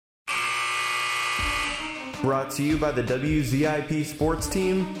Brought to you by the WZIP Sports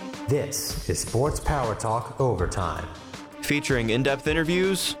Team. This is Sports Power Talk Overtime. Featuring in-depth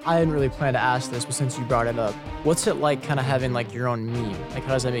interviews. I hadn't really planned to ask this, but since you brought it up, what's it like kind of having like your own meme? Like,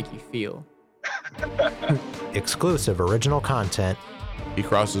 how does that make you feel? Exclusive original content. He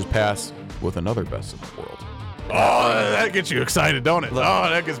crosses paths with another best in the world. Oh, that gets you excited, don't it? Oh,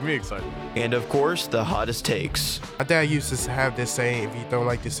 that gets me excited. And of course, the hottest takes. My dad used to have this saying, if you don't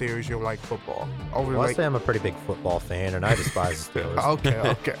like the series, you don't like football. Well, I say I'm a pretty big football fan, and I despise the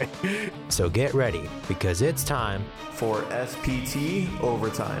Steelers. Okay. So get ready, because it's time for SPT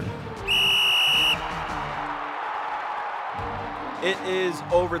Overtime. It is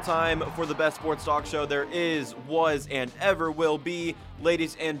overtime for the best sports talk show there is, was, and ever will be.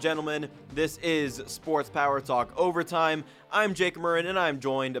 Ladies and gentlemen, this is Sports Power Talk Overtime. I'm Jake Murren, and I'm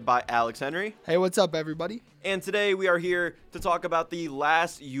joined by Alex Henry. Hey, what's up, everybody? And today we are here to talk about the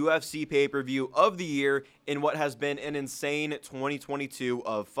last UFC pay-per-view of the year in what has been an insane 2022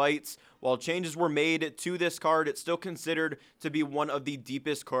 of fights. While changes were made to this card, it's still considered to be one of the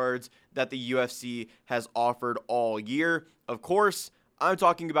deepest cards that the UFC has offered all year. Of course, I'm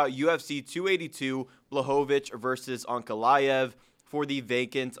talking about UFC 282, Blachowicz versus Ankalaev for the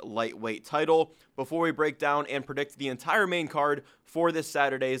vacant lightweight title. Before we break down and predict the entire main card for this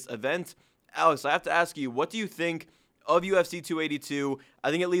Saturday's event, Alex, I have to ask you, what do you think of UFC 282? I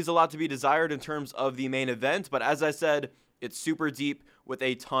think it leaves a lot to be desired in terms of the main event, but as I said, it's super deep with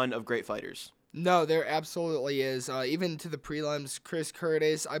a ton of great fighters. No, there absolutely is. Even to the prelims, Chris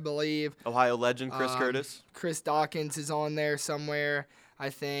Curtis, I believe. Ohio legend Chris Curtis. Chris Dawkins is on there somewhere, I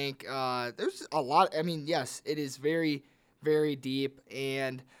think. There's a lot. I mean, yes, it is very, very deep.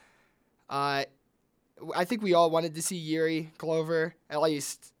 And I think we all wanted to see Yuri Glover. At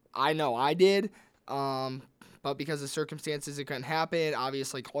least I know I did. But because of circumstances, it couldn't happen.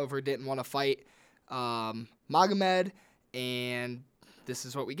 Obviously, Glover didn't want to fight Magomed. And this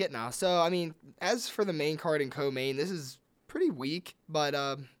is what we get now. So, I mean, as for the main card and co-main, this is pretty weak. But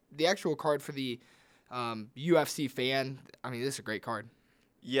the actual card for the UFC fan, I mean, this is a great card.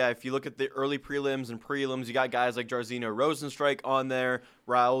 Yeah, if you look at the early prelims and prelims, you got guys like Jairzinho Rozenstruik on there,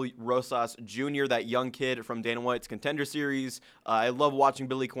 Raul Rosas Jr., that young kid from Dana White's Contender Series. I love watching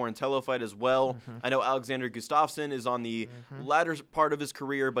Billy Quarantello fight as well. I know Alexander Gustafsson is on the latter part of his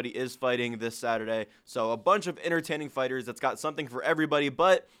career, but he is fighting this Saturday. So a bunch of entertaining fighters that's got something for everybody.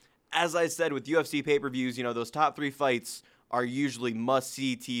 But as I said, with UFC pay-per-views, you know, those top three fights are usually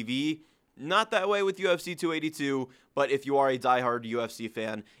must-see TV. Not that way with UFC 282, but if you are a diehard UFC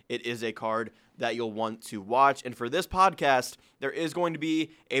fan, it is a card that you'll want to watch. And for this podcast, there is going to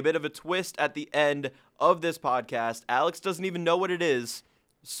be a bit of a twist at the end of this podcast. Alex doesn't even know what it is,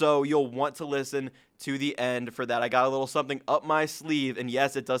 so you'll want to listen to the end for that. I got a little something up my sleeve, and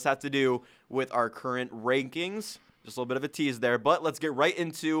yes, it does have to do with our current rankings. Just a little bit of a tease there, but let's get right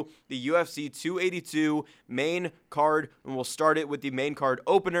into the UFC 282 main card, and we'll start it with the main card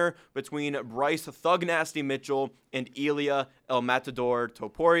opener between Bryce Thug Nasty Mitchell and Ilya El Matador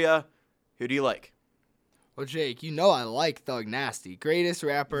Topuria. Who do you like? Well, Jake, you know I like Thug Nasty. Greatest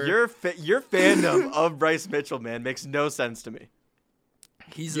rapper. Your fandom of Bryce Mitchell, man, makes no sense to me.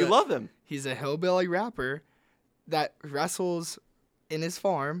 You love him. He's a hillbilly rapper that wrestles in his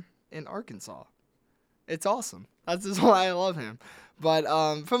farm in Arkansas. It's awesome. That's just why I love him. But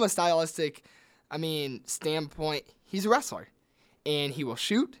from a stylistic, standpoint, he's a wrestler. And he will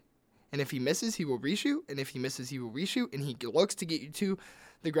shoot. And if he misses, he will reshoot. And if he misses, he will reshoot. And he looks to get you to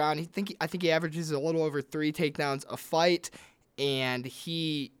the ground. I think he averages a little over 3 takedowns a fight. And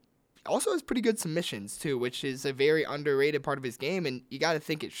he also has pretty good submissions, too, which is a very underrated part of his game. And you got to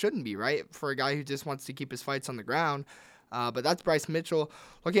think it shouldn't be, right, for a guy who just wants to keep his fights on the ground. But that's Bryce Mitchell.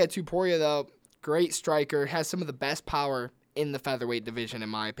 Looking at Topuria, though, great striker, has some of the best power in the featherweight division, in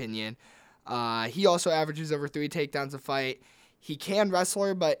my opinion. He also averages over 3 takedowns a fight. He can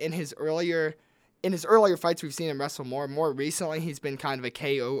wrestle, but in his earlier fights, we've seen him wrestle more. More recently, he's been kind of a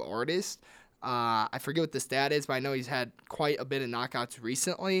KO artist. I forget what the stat is, but I know he's had quite a bit of knockouts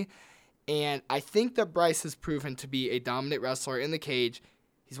recently. And I think that Bryce has proven to be a dominant wrestler in the cage.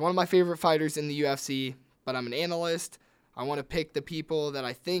 He's one of my favorite fighters in the UFC, but I'm an analyst. I want to pick the people that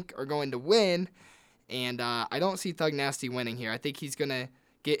I think are going to win, and I don't see Thug Nasty winning here. I think he's going to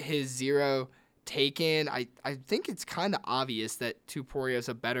get his 0 taken. I think it's kind of obvious that Topuria is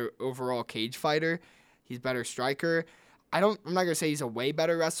a better overall cage fighter. He's a better striker. I'm not going to say he's a way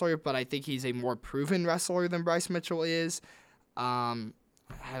better wrestler, but I think he's a more proven wrestler than Bryce Mitchell is.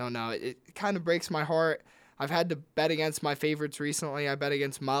 I don't know. It kind of breaks my heart. I've had to bet against my favorites recently. I bet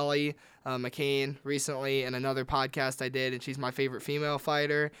against Molly McCain recently in another podcast I did, and she's my favorite female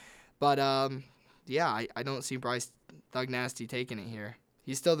fighter. But yeah, I don't see Bryce Thug Nasty taking it here.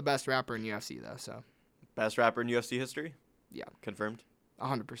 He's still the best rapper in UFC, though, so. Best rapper in UFC history? Yeah. Confirmed?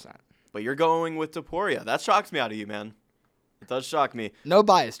 100%. But you're going with Topuria. That shocks me out of you, man. It does shock me. No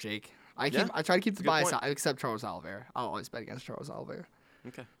bias, Jake. I try to keep the Good bias point. out, except Charles Oliveira. I'll always bet against Charles Oliveira.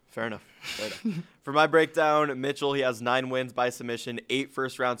 Okay, fair enough. For my breakdown, Mitchell, he has 9 wins by submission, 8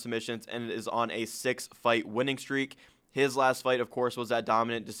 first-round submissions, and is on a 6-fight winning streak. His last fight, of course, was that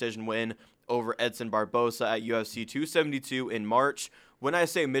dominant decision win over Edson Barboza at UFC 272 in March. When I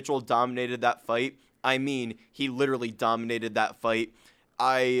say Mitchell dominated that fight, I mean he literally dominated that fight.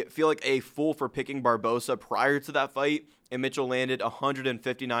 I feel like a fool for picking Barboza prior to that fight, and Mitchell landed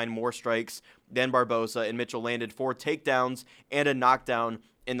 159 more strikes than Barboza, and Mitchell landed 4 takedowns and a knockdown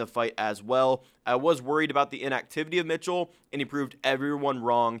in the fight as well. I was worried about the inactivity of Mitchell, and he proved everyone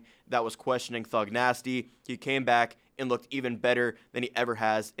wrong that was questioning Thug Nasty. He came back and looked even better than he ever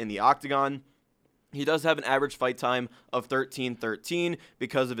has in the octagon. He does have an average fight time of 13-13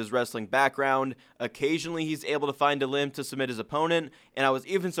 because of his wrestling background. Occasionally, he's able to find a limb to submit his opponent, and I was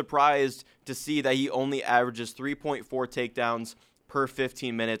even surprised to see that he only averages 3.4 takedowns per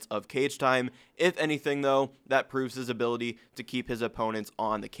 15 minutes of cage time. If anything, though, that proves his ability to keep his opponents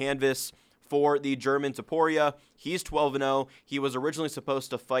on the canvas. For the German Topuria, he's 12-0. He was originally supposed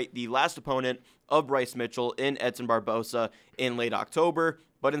to fight the last opponent of Bryce Mitchell in Edson Barboza in late October,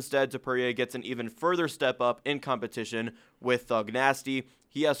 but instead Topuria gets an even further step up in competition with Thug Nasty.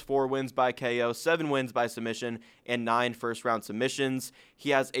 He has 4 wins by KO, 7 wins by submission, and 9 first-round submissions. He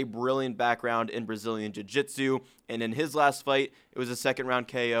has a brilliant background in Brazilian Jiu-Jitsu, and in his last fight, it was a second-round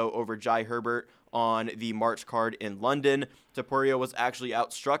KO over Jai Herbert on the March card in London. Topuria was actually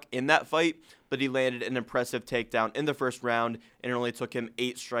outstruck in that fight, but he landed an impressive takedown in the first round, and it only took him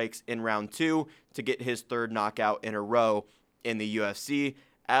 8 strikes in round 2 to get his 3rd knockout in a row in the UFC.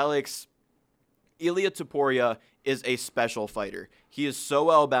 Alex, Ilia Topuria is a special fighter. He is so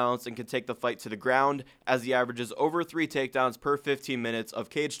well balanced and can take the fight to the ground, as he averages over 3 takedowns per 15 minutes of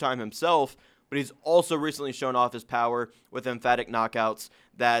cage time himself, but he's also recently shown off his power with emphatic knockouts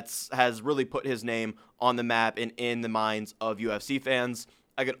that has really put his name on the map and in the minds of UFC fans.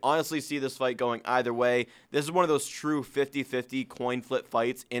 I could honestly see this fight going either way. This is one of those true 50-50 coin flip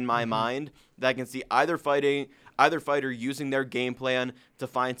fights in my mind that I can see either fighter using their game plan to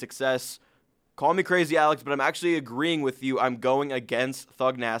find success. Call me crazy, Alex, but I'm actually agreeing with you. I'm going against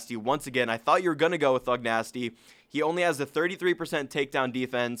Thug Nasty. Once again, I thought you were going to go with Thug Nasty. He only has a 33% takedown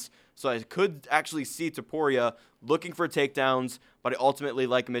defense, so I could actually see Topuria looking for takedowns, but I ultimately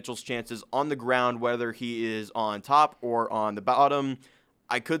like Mitchell's chances on the ground, whether he is on top or on the bottom.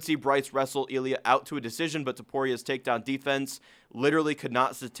 I could see Bryce wrestle Ilia out to a decision, but Topuria's takedown defense literally could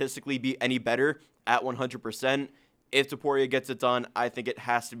not statistically be any better at 100%. If Topuria gets it done, I think it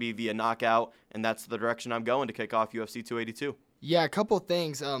has to be via knockout, and that's the direction I'm going to kick off UFC 282. Yeah, a couple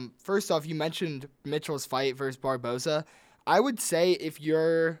things. First off, you mentioned Mitchell's fight versus Barboza. I would say if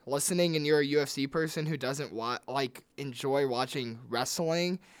you're listening and you're a UFC person who doesn't enjoy watching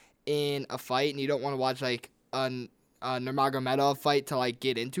wrestling in a fight, and you don't want to watch like a Nurmagomedov fight to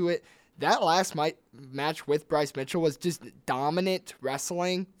get into it, that last match with Bryce Mitchell was just dominant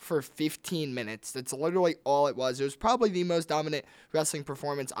wrestling for 15 minutes. That's literally all it was. It was probably the most dominant wrestling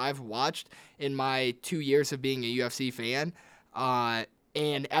performance I've watched in my 2 years of being a UFC fan.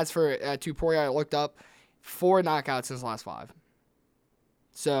 And as for Topuria, I looked up 4 knockouts in his last 5.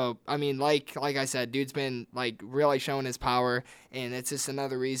 So, I mean, like I said, dude's been really showing his power, and it's just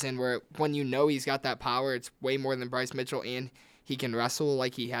another reason where when you know he's got that power, it's way more than Bryce Mitchell, and he can wrestle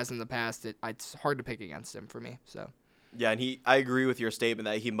like he has in the past. It's hard to pick against him for me. So. Yeah, and I agree with your statement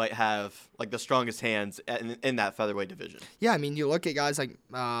that he might have the strongest hands in that featherweight division. Yeah, I mean, you look at guys like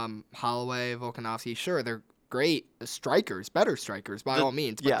Holloway, Volkanovski. Sure, they're great strikers, better strikers by all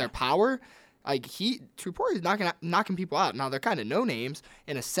means, but their power, Topuria is knocking people out. Now they're kind of no names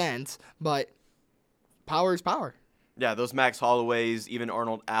in a sense, but power is power. Yeah, those Max Holloways, even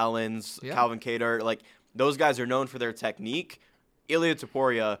Arnold Allens, Calvin Kattar, those guys are known for their technique. Ilia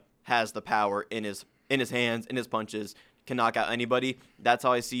Topuria has the power in his hands, in his punches, can knock out anybody. That's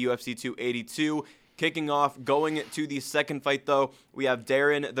how I see UFC 282 kicking off. Going to the second fight, though, we have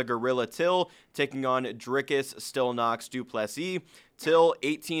Darren the Gorilla Till taking on Dricus Stillnox du Plessis. Till,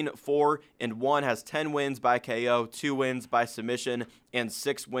 18-4-1, has 10 wins by KO, 2 wins by submission, and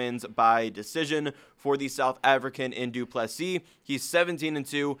 6 wins by decision. For the South African in du Plessis, he's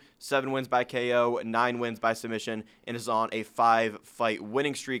 17-2, 7 wins by KO, 9 wins by submission, and is on a 5-fight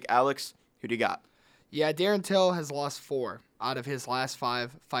winning streak. Alex, who do you got? Yeah, Darren Till has lost 4 out of his last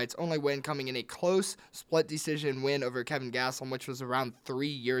 5 fights. Only win coming in a close split decision win over Kevin Gastelum, which was around 3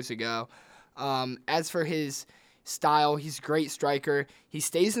 years ago. As for his style, he's a great striker. He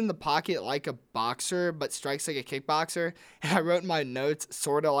stays in the pocket like a boxer, but strikes like a kickboxer. And I wrote in my notes,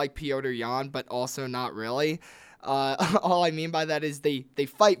 sort of like Petr Yan, but also not really. All I mean by that is they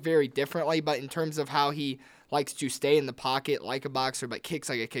fight very differently, but in terms of how he likes to stay in the pocket like a boxer, but kicks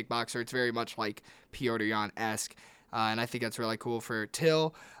like a kickboxer, it's very much like Petr Yan-esque. And I think that's really cool for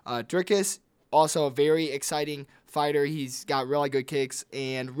Till. Dricus, also a very exciting fighter. He's got really good kicks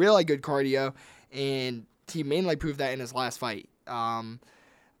and really good cardio, and he mainly proved that in his last fight.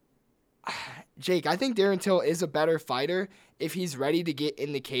 Jake, I think Darren Till is a better fighter if he's ready to get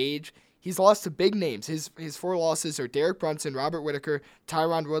in the cage. He's lost to big names. His 4 losses are Derek Brunson, Robert Whitaker,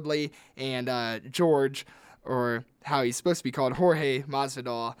 Tyron Woodley, and George, or how he's supposed to be called, Jorge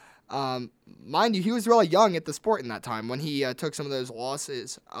Masvidal. Mind you, he was really young at the sport in that time when he took some of those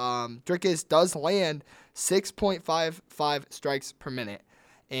losses. Dricus does land 6.55 strikes per minute,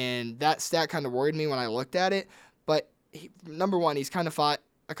 and that stat kind of worried me when I looked at it. But number one, he's kind of fought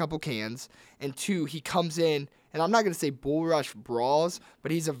a couple cans, and 2, he comes in, and I'm not going to say bull rush brawls,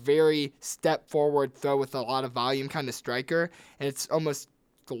 but he's a very step forward throw with a lot of volume kind of striker, and it's almost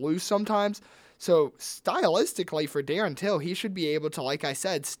loose sometimes. So stylistically for Darren Till, he should be able to, like I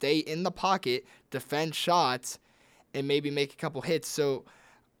said, stay in the pocket, defend shots, and maybe make a couple hits. So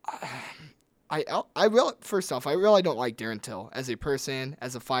first off, I really don't like Darren Till as a person,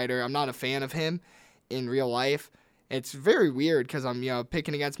 as a fighter. I'm not a fan of him in real life. It's very weird because I'm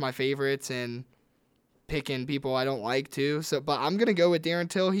picking against my favorites and picking people I don't like too. So, but I'm gonna go with Darren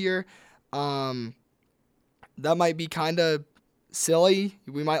Till here. That might be kind of silly.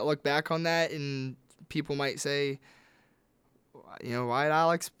 We might look back on that and people might say, why did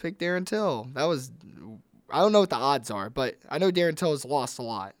Alex pick Darren Till? I don't know what the odds are, but I know Darren Till has lost a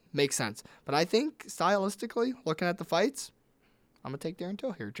lot. Makes sense. But I think stylistically, looking at the fights, I'm going to take Darren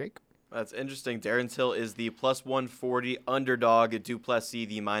Till here, Jake. That's interesting. Darren Till is the plus 140 underdog. Du Plessis,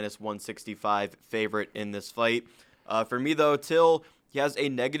 the minus 165 favorite in this fight. For me, though, Till, he has a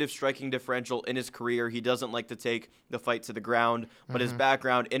negative striking differential in his career. He doesn't like to take the fight to the ground, but his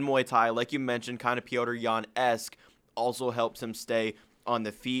background in Muay Thai, like you mentioned, kind of Petr Yan-esque, also helps him stay on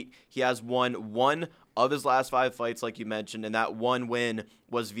the feet. He has won 1 of his last 5 fights, like you mentioned, and that one win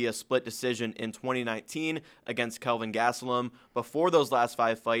was via split decision in 2019 against Kelvin Gastelum. Before those last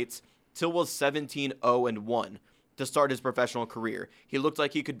 5 fights, Till was 17-0-1 to start his professional career. He looked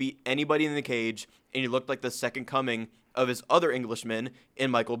like he could beat anybody in the cage, and he looked like the second coming of his other Englishman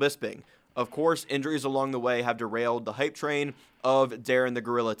in Michael Bisping. Of course, injuries along the way have derailed the hype train of Darren the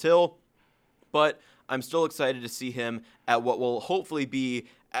Gorilla Till, but I'm still excited to see him at what will hopefully be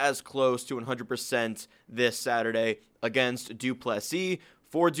as close to 100% this Saturday against Du Plessis.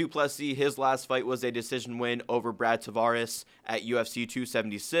 For Du Plessis, his last fight was a decision win over Brad Tavares at UFC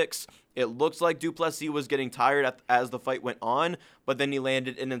 276. It looks like Du Plessis was getting tired as the fight went on, but then he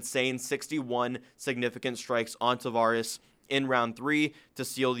landed an insane 61 significant strikes on Tavares in round 3 to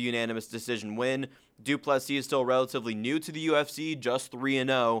seal the unanimous decision win. Du Plessis is still relatively new to the UFC, just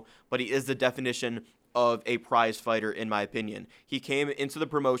 3-0, but he is the definition of a prize fighter, in my opinion. He came into the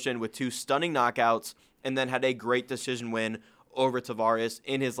promotion with 2 stunning knockouts and then had a great decision win over Tavares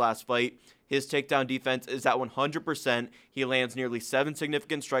in his last fight. His takedown defense is at 100%. He lands nearly 7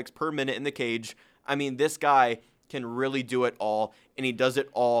 significant strikes per minute in the cage. I mean, this guy can really do it all, and he does it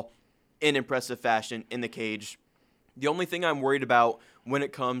all in impressive fashion in the cage. The only thing I'm worried about when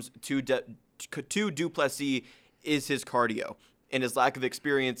it comes to Du Plessis is his cardio and his lack of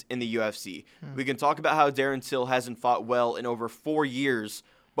experience in the UFC. We can talk about how Darren Till hasn't fought well in over 4 years,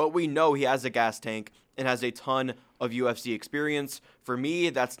 but we know he has a gas tank and has a ton of UFC experience. For me,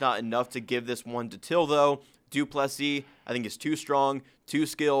 that's not enough to give this one to Till, though. Du Plessis, I think, is too strong, too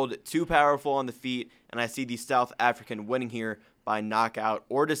skilled, too powerful on the feet, and I see the South African winning here by knockout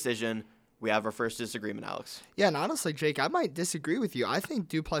or decision. We have our first disagreement, Alex. Yeah, and honestly, Jake, I might disagree with you. I think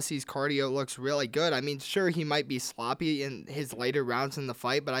Du Plessis' cardio looks really good. I mean, sure, he might be sloppy in his later rounds in the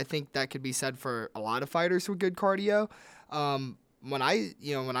fight, but I think that could be said for a lot of fighters with good cardio. When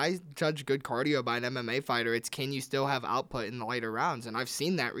I judge good cardio by an MMA fighter, it's can you still have output in the later rounds, and I've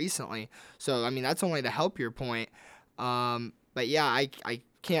seen that recently. So, I mean, that's only to help your point. But yeah, I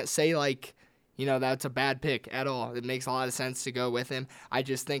can't say that's a bad pick at all. It makes a lot of sense to go with him. I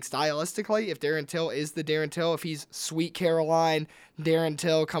just think stylistically, if Darren Till is the Darren Till, if he's Sweet Caroline, Darren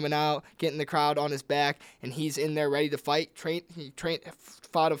Till coming out, getting the crowd on his back, and he's in there ready to fight,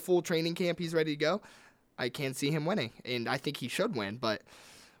 fought a full training camp, he's ready to go, I can't see him winning. And I think he should win, but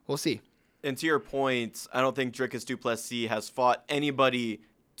we'll see. And to your point, I don't think Dricus Du Plessis has fought anybody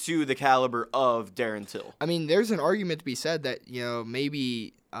to the caliber of Darren Till. I mean, there's an argument to be said that,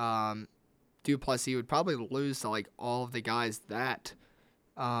 maybe Du Plessis would probably lose to like all of the guys that,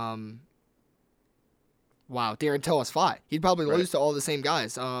 Darren Tillis fought. He'd probably lose to all the same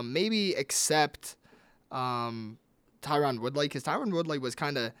guys. Maybe except Tyron Woodley, because Tyron Woodley was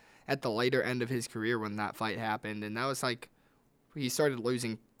kind of at the later end of his career when that fight happened, and that was like he started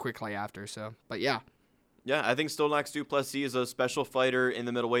losing quickly after. So, but yeah. Yeah, I think Stolnax Du Plessis is a special fighter in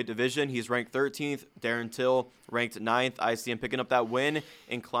the middleweight division. He's ranked 13th. Darren Till ranked 9th. I see him picking up that win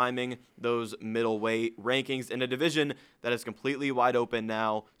and climbing those middleweight rankings in a division that is completely wide open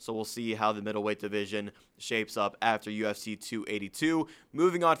now. So we'll see how the middleweight division shapes up after UFC 282.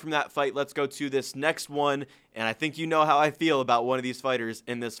 Moving on from that fight, let's go to this next one. And I think you know how I feel about one of these fighters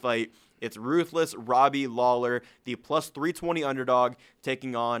in this fight. It's ruthless Robbie Lawler, the plus 320 underdog,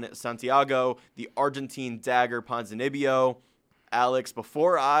 taking on Santiago, the Argentine dagger Ponzinibbio. Alex,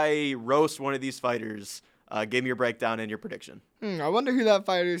 before I roast one of these fighters, give me your breakdown and your prediction. I wonder who that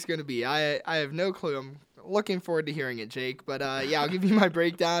fighter is going to be. I have no clue. I'm looking forward to hearing it, Jake. But yeah, I'll give you my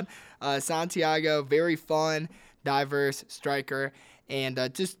breakdown. Santiago, very fun, diverse striker. And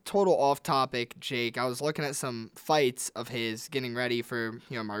just total off topic, Jake, I was looking at some fights of his getting ready for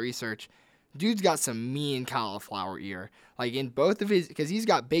my research. Dude's got some mean cauliflower ear. Like in both of his, because he's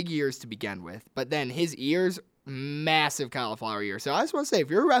got big ears to begin with, but then his ears, massive cauliflower ear. So I just want to say, if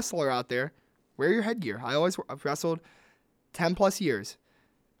you're a wrestler out there, wear your headgear. I've wrestled 10 plus years.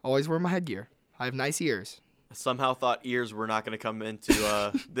 Always wear my headgear. I have nice ears. I somehow thought ears were not going to come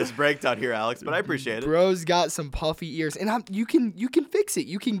into this breakdown here, Alex, but I appreciate it. Bro's got some puffy ears, and you can fix it.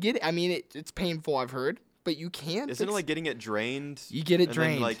 You can get it. I mean, it's painful, I've heard, but you can. Isn't it like getting it drained? You get it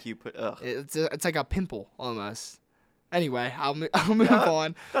drained. Then, like you put. Ugh. It's like a pimple almost. Anyway, I'll move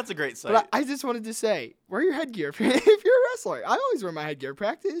on. That's a great sight. But I just wanted to say, wear your headgear if you're a wrestler. I always wear my headgear.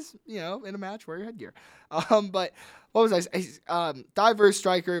 Practice, in a match, wear your headgear. But what was I saying? Diverse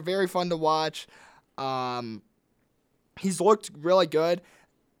striker, very fun to watch. He's looked really good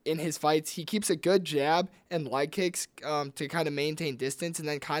in his fights. He keeps a good jab and leg kicks to kind of maintain distance and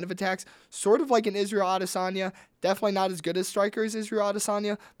then kind of attacks, sort of like an Israel Adesanya. Definitely not as good as striker as Israel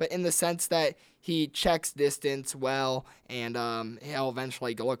Adesanya, but in the sense that he checks distance well and he'll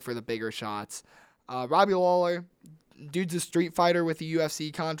eventually go look for the bigger shots. Robbie Lawler, dude's a street fighter with a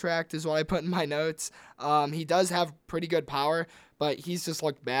UFC contract is what I put in my notes. He does have pretty good power, but he's just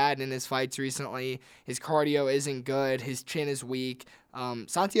looked bad in his fights recently. His cardio isn't good. His chin is weak.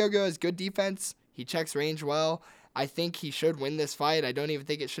 Santiago has good defense. He checks range well. I think he should win this fight. I don't even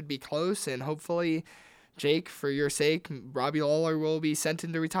think it should be close, and hopefully, Jake, for your sake, Robbie Lawler will be sent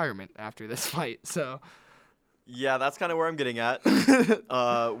into retirement after this fight. So, yeah, that's kind of where I'm getting at.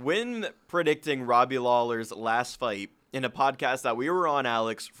 When predicting Robbie Lawler's last fight in a podcast that we were on,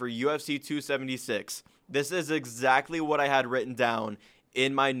 Alex, for UFC 276, this is exactly what I had written down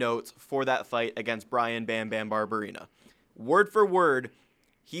in my notes for that fight against Brian Bam Bam Barberena. Word for word,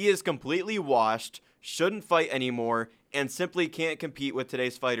 he is completely washed, shouldn't fight anymore, and simply can't compete with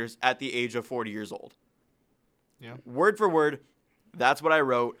today's fighters at the age of 40 years old. Yeah. Word for word, that's what I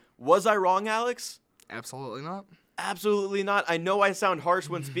wrote. Was I wrong, Alex? Absolutely not. Absolutely not. I know I sound harsh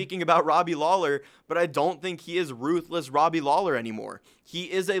when speaking about Robbie Lawler, but I don't think he is ruthless Robbie Lawler anymore.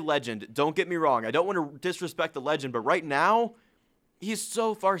 He is a legend. Don't get me wrong. I don't want to disrespect the legend, but right now, he's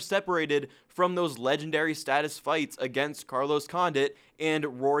so far separated from those legendary status fights against Carlos Condit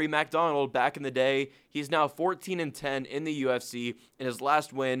and Rory MacDonald back in the day. He's now 14-10 in the UFC, and his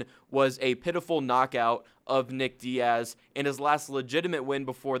last win was a pitiful knockout of Nick Diaz, and his last legitimate win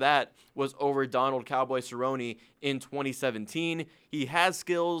before that was over Donald Cowboy Cerrone in 2017. He has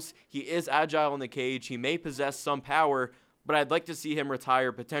skills. He is agile in the cage. He may possess some power, but I'd like to see him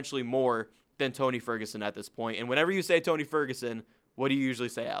retire potentially more than Tony Ferguson at this point. And whenever you say Tony Ferguson, what do you usually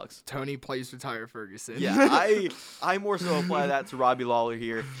say, Alex? Tony plays retire Ferguson. Yeah, I more so apply that to Robbie Lawler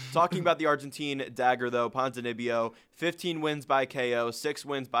here. Talking about the Argentine dagger, though, Ponzinibbio, 15 wins by KO, 6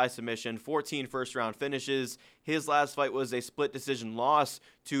 wins by submission, 14 first-round finishes. His last fight was a split decision loss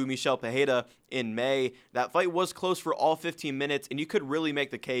to Michel Pereira in May. That fight was close for all 15 minutes, and you could really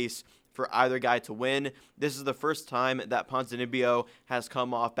make the case for either guy to win. This is the first time that Ponzinibbio has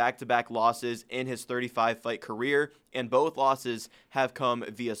come off back-to-back losses in his 35-fight career, and both losses have come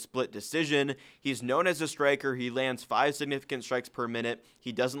via split decision. He's known as a striker. He lands 5 significant strikes per minute.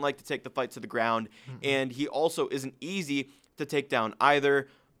 He doesn't like to take the fight to the ground, and he also isn't easy to take down either.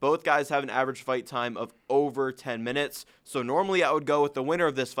 Both guys have an average fight time of over 10 minutes, so normally I would go with the winner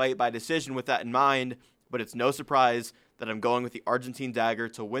of this fight by decision with that in mind, but it's no surprise that I'm going with the Argentine dagger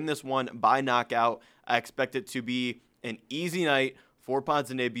to win this one by knockout. I expect it to be an easy night for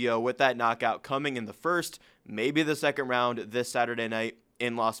Ponzinibbio with that knockout coming in the first, maybe the second round this Saturday night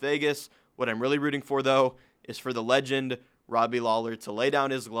in Las Vegas. What I'm really rooting for, though, is for the legend, Robbie Lawler, to lay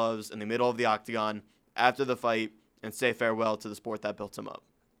down his gloves in the middle of the octagon after the fight and say farewell to the sport that built him up.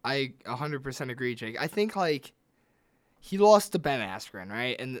 I 100% agree, Jake. I think, like, he lost to Ben Askren,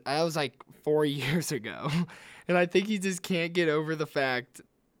 right? And that was, like, 4 years ago. And I think he just can't get over the fact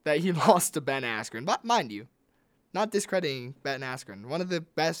that he lost to Ben Askren. But mind you, not discrediting Ben Askren. One of the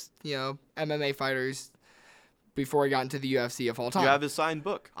best, MMA fighters before he got into the UFC of all time. You have his signed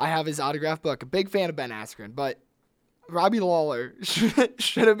book. I have his autographed book. A big fan of Ben Askren. But Robbie Lawler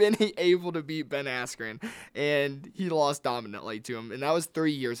should have been able to beat Ben Askren, and he lost dominantly to him. And that was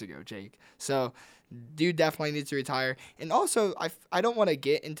 3 years ago, Jake. So dude definitely needs to retire. And also, I don't want to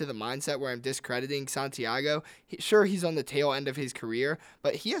get into the mindset where I'm discrediting Santiago. Sure, he's on the tail end of his career,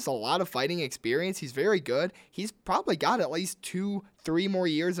 but he has a lot of fighting experience. He's very good. He's probably got at least 2-3 more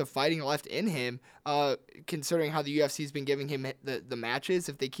years of fighting left in him, considering how the UFC's been giving him the matches.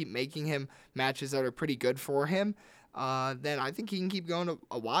 If they keep making him matches that are pretty good for him, then I think he can keep going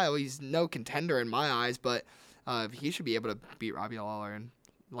a while. He's no contender in my eyes, but he should be able to beat Robbie Lawler. And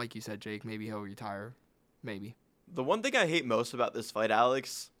like you said, Jake, maybe he'll retire. Maybe. The one thing I hate most about this fight,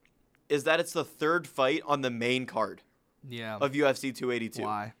 Alex, is that it's the third fight on the main card of UFC 282.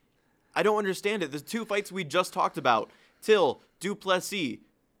 Why? I don't understand it. The 2 fights we just talked about, Till, Duplessis,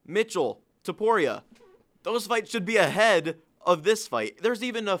 Mitchell, Topuria, those fights should be ahead of this fight. There's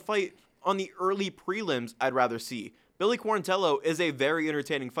even a fight on the early prelims I'd rather see. Billy Quarantello is a very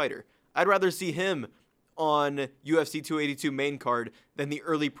entertaining fighter. I'd rather see him on UFC 282 main card than the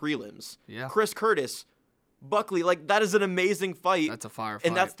early prelims. Yeah. Chris Curtis, Buckley, like, that is an amazing fight. That's a fire fight.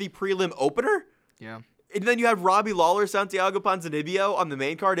 And that's the prelim opener? Yeah. And then you have Robbie Lawler, Santiago Ponzinibbio on the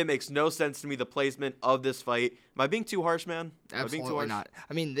main card. It makes no sense to me, the placement of this fight. Am I being too harsh, man? Absolutely not.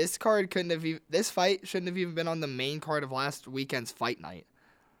 I mean, this fight shouldn't have even been on the main card of last weekend's fight night.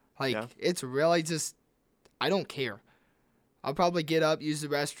 Like, It's really just, I don't care. I'll probably get up, use the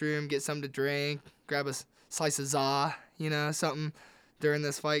restroom, get something to drink, grab a slice of za, something during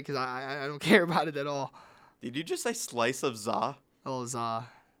this fight, because I don't care about it at all. Did you just say slice of za? A little za.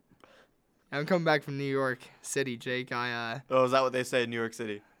 I'm coming back from New York City, Jake. Oh, is that what they say in New York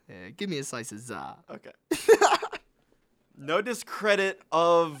City? Yeah, give me a slice of za. Okay. No discredit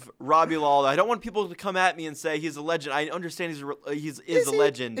of Robbie Lawler. I don't want people to come at me and say he's a legend. I understand he's a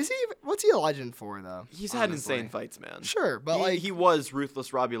legend. Is he? What's he a legend for, though? He's had insane fights, man. Sure, but he was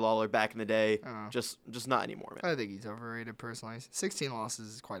ruthless Robbie Lawler back in the day. Just not anymore, man. I think he's overrated personally. 16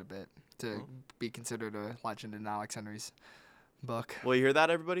 losses is quite a bit to be considered a legend in Alex Henry's book. Well, you hear that,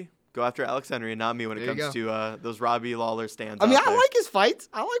 everybody? Go after Alex Henry and not me when it comes to those Robbie Lawler stands. I mean, I like his fights.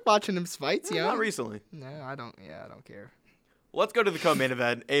 I like watching him fights. Not recently. No, I don't. Yeah, I don't care. Let's go to the co-main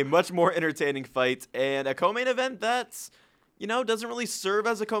event, a much more entertaining fight, and a co-main event that's, doesn't really serve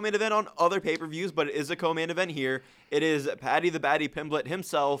as a co-main event on other pay-per-views, but it is a co-main event here. It is Paddy the Baddy Pimblett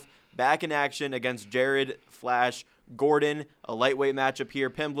himself back in action against Jared Flash Gordon, a lightweight matchup here.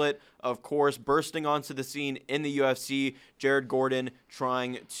 Pimblett, of course, bursting onto the scene in the UFC. Jared Gordon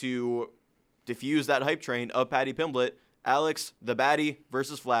trying to diffuse that hype train of Paddy Pimblett. Alex, the Baddy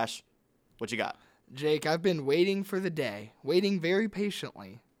versus Flash. What you got? Jake, I've been waiting very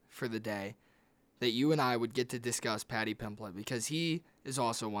patiently for the day that you and I would get to discuss Paddy Pimblett, because he is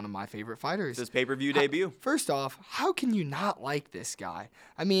also one of my favorite fighters. His pay-per-view debut. First off, how can you not like this guy?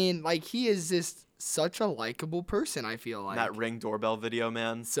 I mean, like, he is just such a likable person, I feel like. That Ring doorbell video,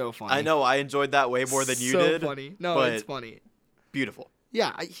 man. So funny. I know, I enjoyed that way more than you did. So funny. No, it's funny. Beautiful.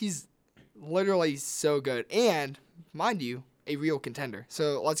 Yeah, he's literally so good. And, mind you, a real contender.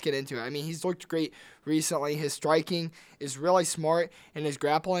 So let's get into it. I mean, he's looked great recently. His striking is really smart, and his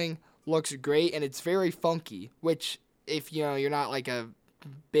grappling looks great, and it's very funky, which, if you're not like a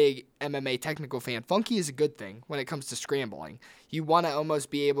big MMA technical fan, funky is a good thing when it comes to scrambling. You want to almost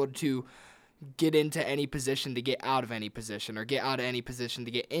be able to get into any position to get out of any position, or get out of any position to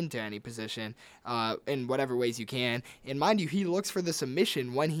get into any position, in whatever ways you can. And mind you, he looks for the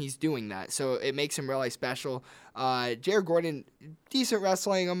submission when he's doing that, so it makes him really special. Jared Gordon, decent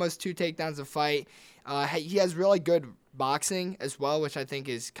wrestling, almost 2 takedowns a fight. He has really good boxing as well, which I think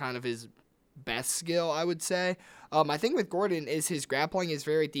is kind of his best skill, I would say. My thing with Gordon is his grappling is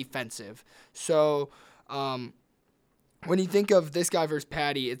very defensive. So when you think of this guy versus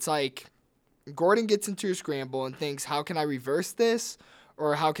Paddy, it's like Gordon gets into a scramble and thinks, how can I reverse this,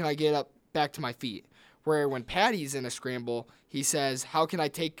 or how can I get up back to my feet? Where when Paddy's in a scramble, he says, how can I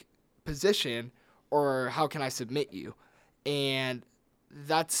take position, or how can I submit you? And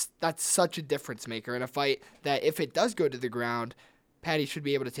that's such a difference maker in a fight, that if it does go to the ground, Paddy should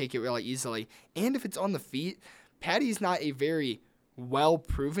be able to take it really easily. And if it's on the feet, Paddy's not a very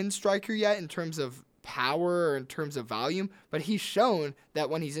well-proven striker yet in terms of power or in terms of volume, but he's shown that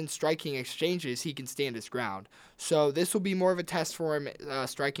when he's in striking exchanges, he can stand his ground. So this will be more of a test for him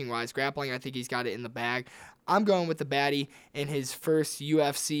striking-wise. Grappling, I think he's got it in the bag. I'm going with the baddie in his first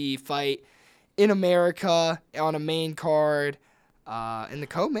UFC fight in America on a main card in the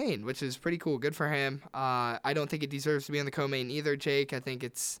co-main, which is pretty cool. Good for him. I don't think it deserves to be on the co-main either, Jake. I don't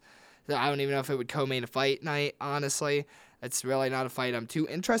even know if it would co-main a fight night, honestly. It's really not a fight I'm too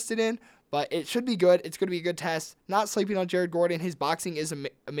interested in, but it should be good. It's going to be a good test. Not sleeping on Jared Gordon. His boxing is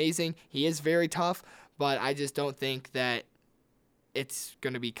amazing. He is very tough, but I just don't think that it's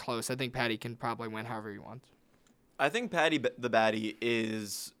going to be close. I think Patty can probably win however he wants. I think Patty the Baddie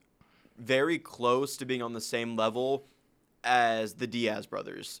is very close to being on the same level as the Diaz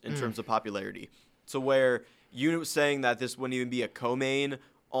brothers in terms of popularity. So where you saying that this wouldn't even be a co-main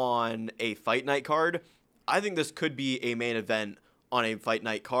on a fight night card, I think this could be a main event on a fight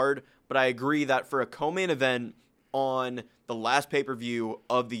night card, but I agree that for a co-main event on the last pay-per-view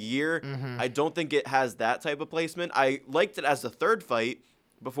of the year, I don't think it has that type of placement. I liked it as the third fight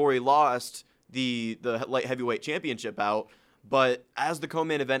before he lost the light heavyweight championship out, but as the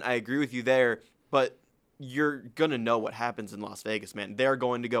co-main event, I agree with you there, but you're going to know what happens in Las Vegas, man. They're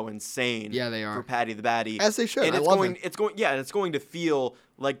going to go insane. Yeah, they are. For Patty the Baddie. As they should. And I love him. it's going to feel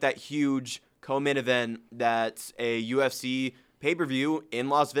like that huge co-main event that a UFC pay-per-view in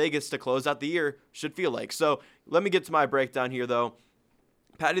Las Vegas to close out the year should feel like. So let me get to my breakdown here, though.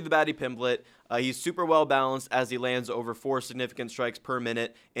 Patty the Baddie Pimblett, he's super well balanced as he lands over 4 significant strikes per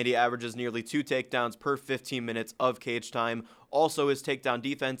minute, and he averages nearly 2 takedowns per 15 minutes of cage time. Also, his takedown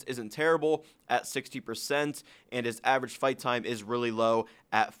defense isn't terrible at 60%, and his average fight time is really low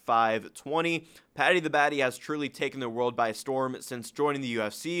at 5:20. Patty the Baddie has truly taken the world by storm since joining the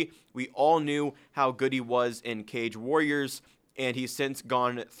UFC. We all knew how good he was in Cage Warriors, and he's since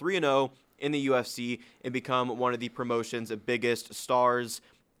gone 3-0 in the UFC and become one of the promotion's biggest stars.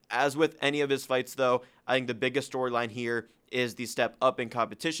 As with any of his fights, though, I think the biggest storyline here is the step up in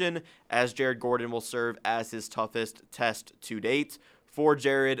competition, as Jared Gordon will serve as his toughest test to date. For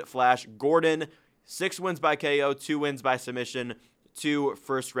Jared Flash Gordon, 6 wins by KO, 2 wins by submission, 2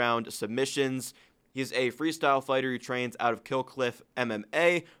 first-round submissions. He's a freestyle fighter who trains out of Killcliff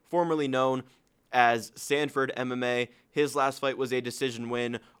MMA, formerly known as Sanford MMA. His last fight was a decision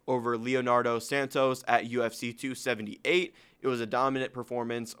win over Leonardo Santos at UFC 278. It was a dominant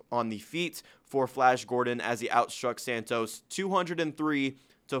performance on the feet for Flash Gordon as he outstruck Santos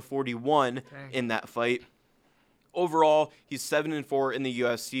 203-41 in that fight. Overall, he's 7-4 in the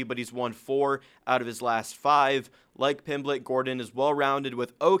UFC, but he's won 4 out of his last 5. Like Pimblett, Gordon is well-rounded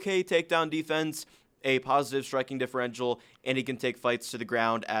with okay takedown defense, a positive striking differential, and he can take fights to the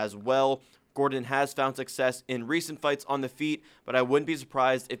ground as well. Gordon has found success in recent fights on the feet, but I wouldn't be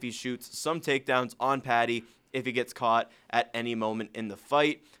surprised if he shoots some takedowns on Patty if he gets caught at any moment in the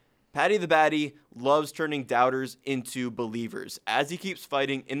fight. Patty the Baddie loves turning doubters into believers. As he keeps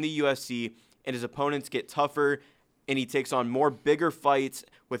fighting in the UFC and his opponents get tougher and he takes on more bigger fights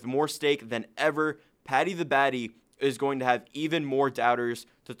with more stake than ever, Patty the Baddie is going to have even more doubters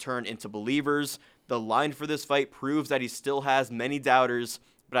to turn into believers. The line for this fight proves that he still has many doubters,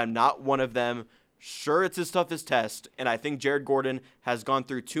 but I'm not one of them. Sure, it's his toughest test, and I think Jared Gordon has gone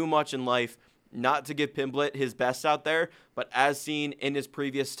through too much in life not to give Pimblett his best out there, but as seen in his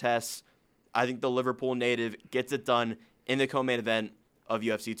previous tests, I think the Liverpool native gets it done in the co-main event of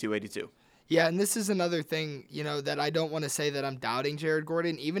UFC 282. Yeah, and this is another thing, that I don't want to say that I'm doubting Jared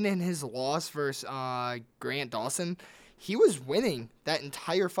Gordon. Even in his loss versus Grant Dawson, he was winning that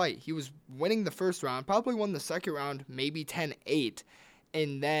entire fight. He was winning the first round, probably won the second round, maybe 10-8.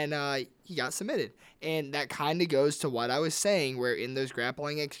 And then he got submitted. And that kind of goes to what I was saying, where in those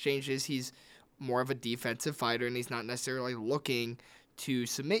grappling exchanges, he's more of a defensive fighter, and he's not necessarily looking to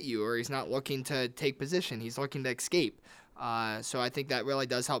submit you, or he's not looking to take position. He's looking to escape. So I think that really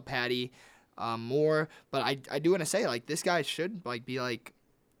does help Patty more. But I do want to say, this guy should be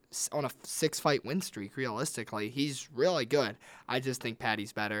on a 6-fight win streak, realistically. He's really good. I just think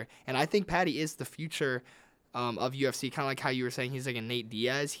Patty's better. And I think Patty is the future of UFC, kind of like how you were saying he's like a Nate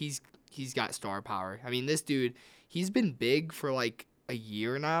Diaz. He's got star power. I mean, this dude, he's been big for a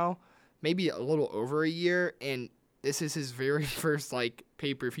year now, maybe a little over a year, and this is his very first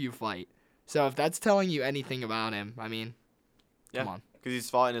pay-per-view fight. So if that's telling you anything about him, I mean, come on. Because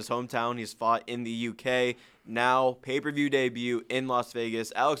he's fought in his hometown, he's fought in the UK, now pay-per-view debut in Las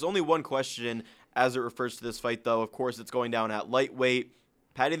Vegas. Alex, only one question as it refers to this fight, though. Of course, it's going down at lightweight.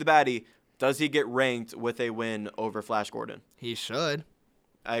 Patty the Baddie, does he get ranked with a win over Flash Gordon? He should.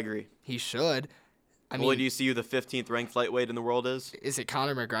 I agree. He should. I Well, mean, do you see who the 15th ranked lightweight in the world is? is it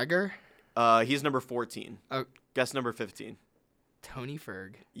Conor McGregor? He's number 14. Oh, Guess number 15. Tony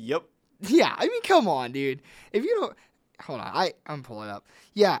Ferg. Yep. Yeah, I mean, come on, dude. If you don't, hold on, I'm pulling it up.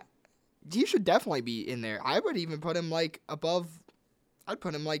 Yeah, you should definitely be in there. I would even put him like above. I'd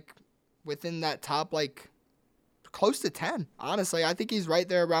put him like within that top like close to 10. Honestly, I think he's right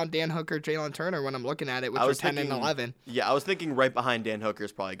there around Dan Hooker, Jalen Turner when I'm looking at it, which are 10 and 11. Yeah, I was thinking right behind Dan Hooker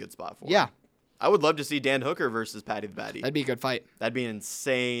is probably a good spot for him. Yeah, I would love to see Dan Hooker versus Paddy the Baddy. that'd be a good fight. That'd be an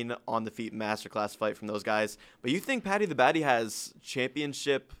insane on the feet masterclass fight from those guys. But you think Paddy the Baddy has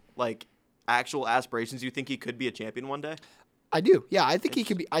championship like actual aspirations? You think he could be a champion one day? I do. Yeah, I think he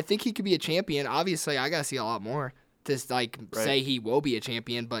could be. I think he could be a champion. Obviously, I gotta see a lot more to like say he will be a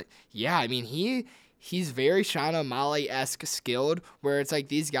champion. But yeah, I mean he's very Sean O'Malley-esque skilled, where it's like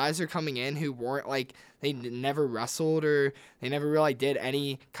these guys are coming in who weren't like they never wrestled or they never really did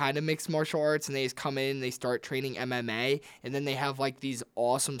any kind of mixed martial arts, and they just come in, they start training MMA, and then they have like these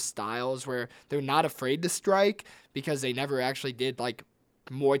awesome styles where they're not afraid to strike because they never actually did like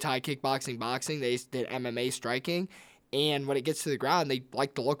Muay Thai, kickboxing, boxing. They just did MMA striking. And when it gets to the ground, they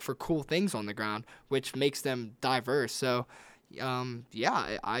like to look for cool things on the ground, which makes them diverse. So,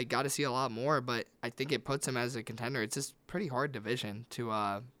 yeah, I got to see a lot more, but I think it puts him as a contender. It's just pretty hard division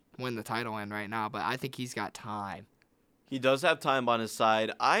to win the title in right now, but I think he's got time. He does have time on his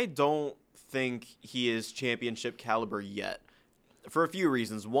side. I don't think he is championship caliber yet for a few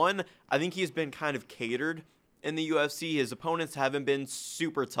reasons. One, I think he's been kind of catered in the UFC. His opponents haven't been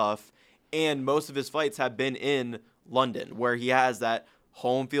super tough, and most of his fights have been in London, where he has that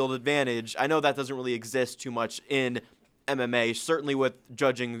home field advantage. I know that doesn't really exist too much in MMA, certainly with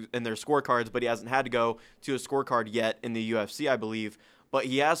judging in their scorecards, but he hasn't had to go to a scorecard yet in the UFC, I believe. But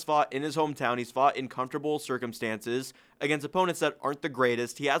he has fought in his hometown. He's fought in comfortable circumstances against opponents that aren't the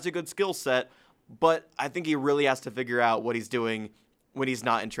greatest. He has a good skill set, but I think he really has to figure out what he's doing when he's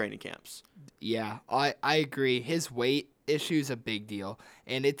not in training camps. Yeah, I agree. His weight issue is a big deal,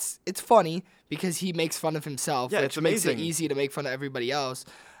 and it's funny because he makes fun of himself, Yeah, which it's makes it amazing. easy to make fun of everybody else.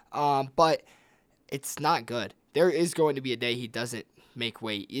 But it's not good. There is going to be a day he doesn't make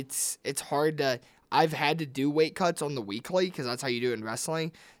weight. It's hard to. I've had to do weight cuts on the weekly because that's how you do it in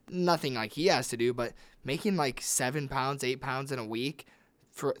wrestling. Nothing like he has to do, but making like 7 pounds, 8 pounds in a week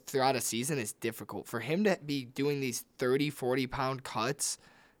throughout a season is difficult. For him to be doing these 30, 40-pound cuts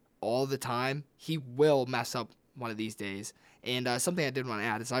all the time, he will mess up one of these days. And something I did want to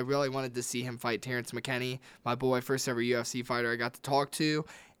add is I really wanted to see him fight Terrence McKinney, my boy, first ever UFC fighter I got to talk to.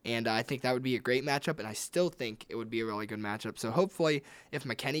 And I think that would be a great matchup, and I still think it would be a really good matchup. So hopefully, if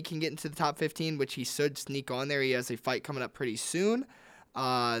McKinney can get into the top 15, which he should sneak on there, he has a fight coming up pretty soon,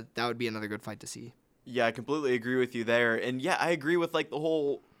 that would be another good fight to see. Yeah, I completely agree with you there. And yeah, I agree with like the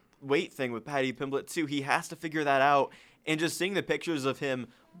whole weight thing with Paddy Pimblett too. He has to figure that out. And just seeing the pictures of him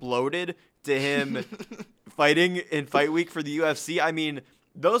bloated to him fighting in fight week for the UFC, I mean,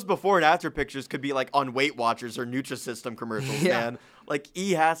 those before and after pictures could be like on Weight Watchers or Nutrisystem commercials, man. Like,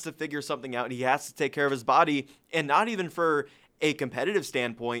 he has to figure something out. He has to take care of his body, and not even for a competitive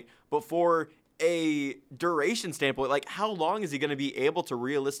standpoint, but for a duration standpoint. Like, how long is he going to be able to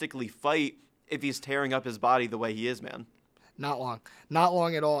realistically fight if he's tearing up his body the way he is, man? Not long. Not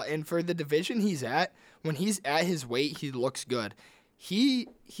long at all. And for the division he's at, when he's at his weight, he looks good. He's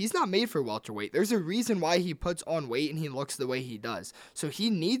not made for welterweight. There's a reason why he puts on weight and he looks the way he does. So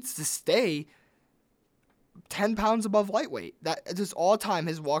he needs to stay 10 pounds above lightweight. That just all time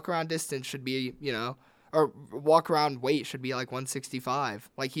his walk around distance should be, or walk around weight should be like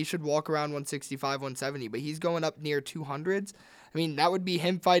 165. Like, he should walk around 165, 170, but he's going up near 200s. I mean, that would be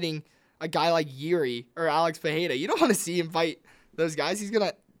him fighting a guy like Yuri or Alex Fajeda. You don't want to see him fight those guys. He's going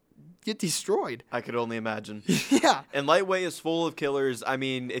to get destroyed. I could only imagine. Yeah. And lightweight is full of killers. I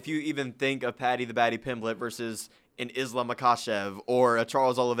mean, if you even think of Paddy the Baddy Pimblett versus an Islam Makhachev or a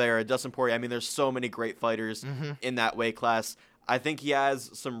Charles Oliveira, Dustin Poirier, I mean, there's so many great fighters in that weight class. I think he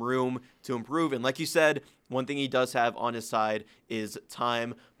has some room to improve. And like you said, one thing he does have on his side is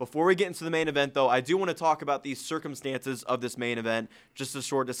time. Before we get into the main event, though, I do want to talk about the circumstances of this main event. Just a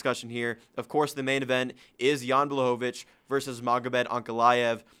short discussion here. Of course, the main event is Jan Blachowicz versus Magomed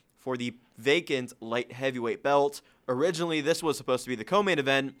Ankalaev for the vacant light heavyweight belt. Originally, this was supposed to be the co-main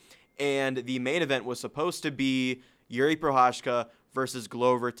event, and the main event was supposed to be Yuri Prochazka versus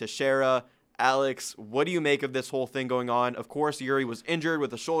Glover Teixeira. Alex, what do you make of this whole thing going on? Of course, Yuri was injured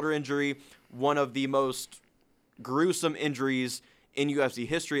with a shoulder injury, one of the most gruesome injuries in UFC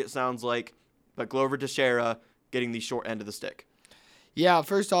history, it sounds like, but Glover Teixeira getting the short end of the stick. Yeah,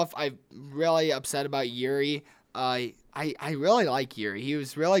 first off, I'm really upset about Yuri. I really like Yuri. He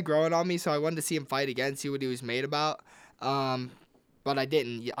was really growing on me, so I wanted to see him fight again, see what he was made about. But I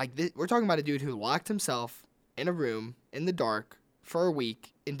didn't. We're talking about a dude who locked himself in a room in the dark for a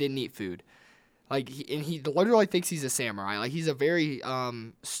week and didn't eat food. He literally thinks he's a samurai. Like, he's a very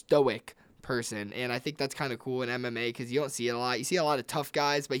stoic person, and I think that's kind of cool in MMA because you don't see it a lot. You see a lot of tough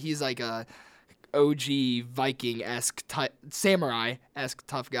guys, but he's like a OG Viking-esque samurai-esque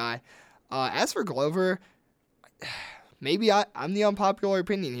tough guy. As for Glover, maybe I'm the unpopular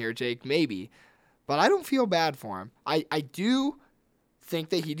opinion here, Jake, maybe, but I don't feel bad for him. I do think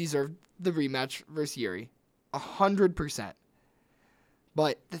that he deserved the rematch versus Yuri, 100%.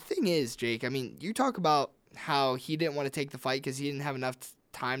 But the thing is, Jake, I mean, you talk about how he didn't want to take the fight because he didn't have enough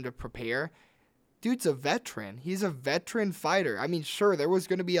time to prepare. Dude's a veteran. He's a veteran fighter. I mean, sure, there was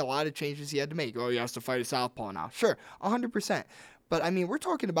going to be a lot of changes he had to make. Oh, he has to fight a southpaw now. Sure, 100%. But, I mean, we're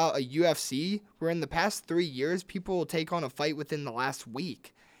talking about a UFC where in the past 3 years, people will take on a fight within the last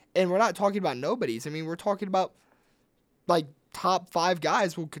week. And we're not talking about nobodies. I mean, we're talking about, like, top 5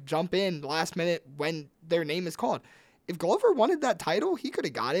 guys who could jump in last minute when their name is called. If Glover wanted that title, he could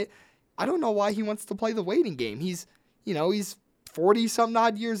have got it. I don't know why he wants to play the waiting game. He's 40-something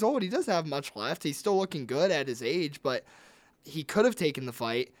odd years old. He doesn't have much left. He's still looking good at his age, but he could have taken the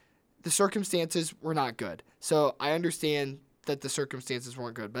fight. The circumstances were not good. So I understand that the circumstances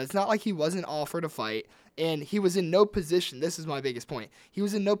weren't good, but it's not like he wasn't offered a fight, and he was in no position. This is my biggest point. He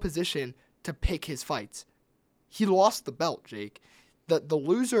was in no position to pick his fights. He lost the belt, Jake. The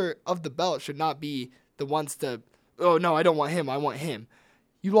loser of the belt should not be the ones to, oh, no, I don't want him. I want him.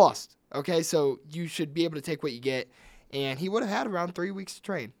 You lost, okay? So you should be able to take what you get. And he would have had around 3 weeks to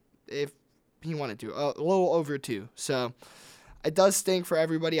train if he wanted to, a little over 2. So it does stink for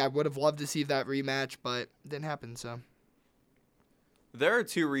everybody. I would have loved to see that rematch, but it didn't happen. So there are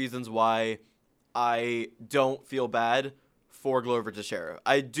 2 reasons why I don't feel bad for Glover Teixeira.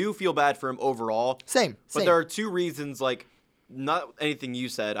 I do feel bad for him overall. Same. But there are 2 reasons, like, not anything you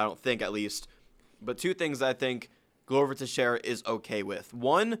said, I don't think at least, but 2 things I think Glover Teixeira is okay with.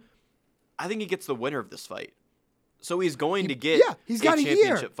 One, I think he gets the winner of this fight. So he's going to get he's got a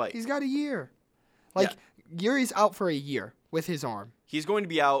championship fight. He's got a year. Yuri's out for a year with his arm. He's going to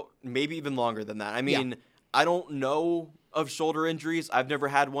be out maybe even longer than that. I mean, I don't know of shoulder injuries. I've never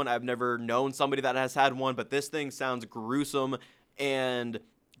had one. I've never known somebody that has had one, but this thing sounds gruesome. And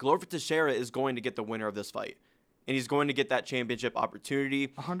Glover Teixeira is going to get the winner of this fight. And he's going to get that championship opportunity.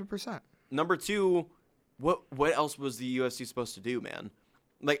 100%. Number 2, what else was the UFC supposed to do, man?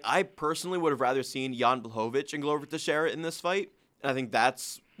 Like, I personally would have rather seen Jan Blachowicz and Glover Teixeira in this fight. And I think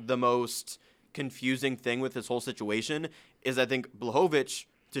that's the most confusing thing with this whole situation is I think Blachowicz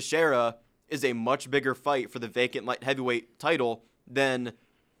Teixeira is a much bigger fight for the vacant light heavyweight title than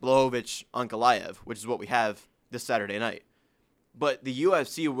Blachowicz Ankalaev, which is what we have this Saturday night. But the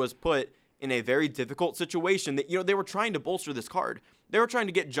UFC was put in a very difficult situation that, they were trying to bolster this card. They were trying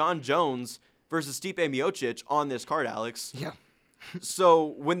to get John Jones versus Stipe Miocic on this card, Alex. Yeah. So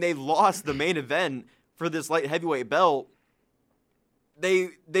when they lost the main event for this light heavyweight belt, they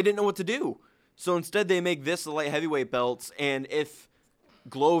didn't know what to do. So instead they make this the light heavyweight belts, and if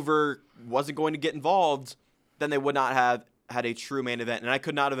Glover wasn't going to get involved, then they would not have had a true main event. And I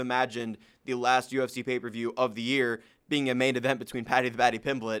could not have imagined the last UFC pay-per-view of the year being a main event between Paddy the Baddy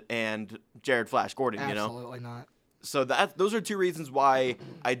Pimblett and Jared Flash Gordon, Absolutely not. So those are 2 reasons why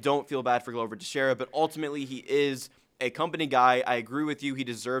I don't feel bad for Glover Teixeira, but ultimately he is a company guy. I agree with you. He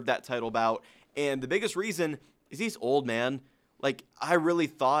deserved that title bout. And the biggest reason is he's old, man. Like, I really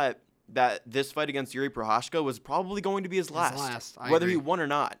thought that this fight against Yuri Prochazka was probably going to be his last. Whether he won or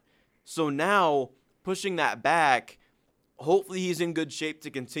not. So now, pushing that back, hopefully he's in good shape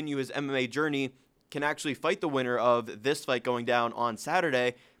to continue his MMA journey, can actually fight the winner of this fight going down on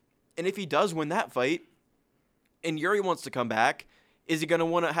Saturday. And if he does win that fight, and Yuri wants to come back, is he going to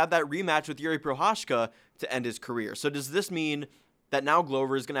want to have that rematch with Yuri Prochazka to end his career? So does this mean that now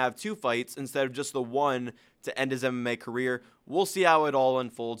Glover is going to have 2 fights instead of just the one to end his MMA career? We'll see how it all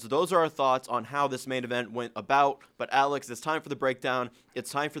unfolds. Those are our thoughts on how this main event went about. But Alex, it's time for the breakdown.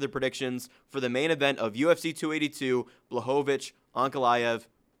 It's time for the predictions for the main event of UFC 282, Blachowicz, Ankalaev.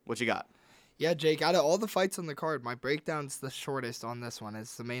 What you got? Yeah, Jake, out of all the fights on the card, my breakdown's the shortest on this one.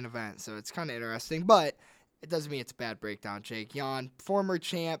 It's the main event, so it's kind of interesting. But it doesn't mean it's a bad breakdown, Jake. Jan, former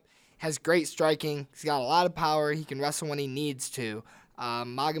champ, has great striking. He's got a lot of power. He can wrestle when he needs to.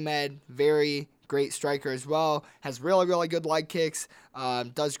 Magomed, very great striker as well. Has really, really good leg kicks.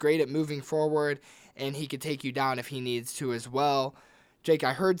 Does great at moving forward. And he could take you down if he needs to as well. Jake,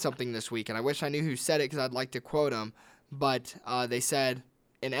 I heard something this week, and I wish I knew who said it because I'd like to quote him. But they said,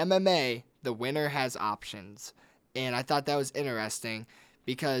 in MMA, the winner has options. And I thought that was interesting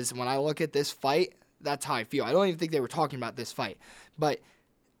because when I look at this fight, that's how I feel. I don't even think they were talking about this fight. But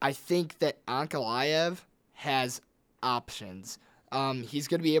I think that Ankalaev has options. He's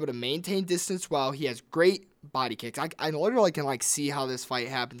going to be able to maintain distance well. He has great body kicks. I literally can see how this fight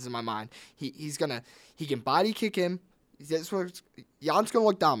happens in my mind. He can body kick him. Jan's going to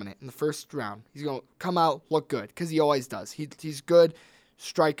look dominant in the first round. He's going to come out, look good, because he always does. He's good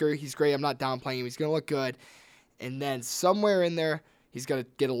striker. He's great. I'm not downplaying him. He's going to look good. And then somewhere in there, he's going to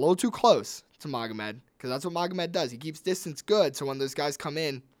get a little too close to Magomed, because that's what Magomed does. He keeps distance good, so when those guys come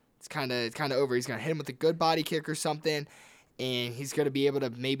in, it's kind of over. He's going to hit him with a good body kick or something, and he's going to be able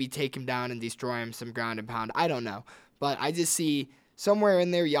to maybe take him down and destroy him some ground and pound. I don't know. But I just see somewhere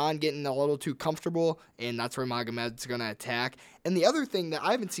in there, Jan getting a little too comfortable, and that's where Magomed's going to attack. And the other thing that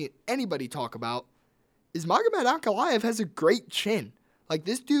I haven't seen anybody talk about is Magomed Ankalaev has a great chin.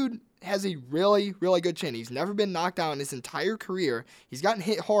 This dude has a really, really good chin. He's never been knocked out in his entire career. He's gotten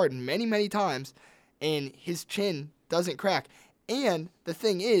hit hard many, many times, and his chin doesn't crack. And the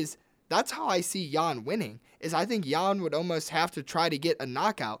thing is, that's how I see Jan winning, is I think Jan would almost have to try to get a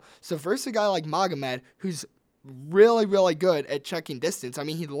knockout. So versus a guy like Magomed, who's really, really good at checking distance. I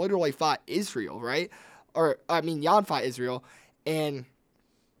mean, he literally fought Israel, right? Jan fought Israel, and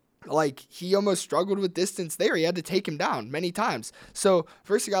he almost struggled with distance there. He had to take him down many times. So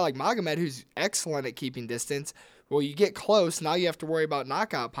versus a guy like Magomed, who's excellent at keeping distance, well, you get close, now you have to worry about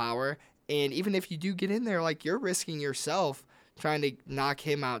knockout power, and even if you do get in there, you're risking yourself trying to knock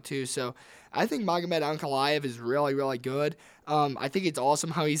him out too. So I think Magomed Ankalaev is really, really good. I think it's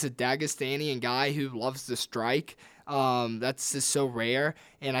awesome how he's a Dagestanian guy who loves to strike. That's just so rare.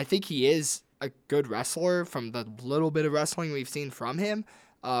 And I think he is a good wrestler from the little bit of wrestling we've seen from him.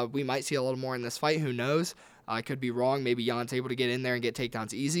 We might see a little more in this fight. Who knows? I could be wrong. Maybe Jan's able to get in there and get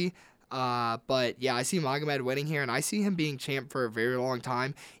takedowns easy. But yeah, I see Magomed winning here, and I see him being champ for a very long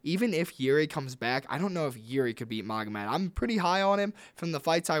time. Even if Yuri comes back, I don't know if Yuri could beat Magomed. I'm pretty high on him from the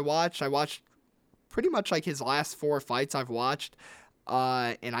fights I watched. I watched pretty much his last 4 fights I've watched,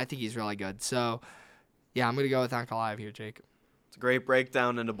 and I think he's really good. So yeah, I'm going to go with Ankalaev here, Jake. It's a great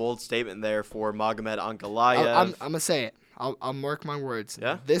breakdown and a bold statement there for Magomed Ankalaev. I'm going to say it. I'll mark my words.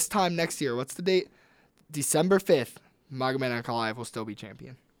 Yeah? This time next year, what's the date? December 5th, Magomed Ankalaev will still be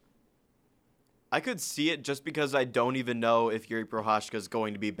champion. I could see it just because I don't even know if Yuri Prochazka is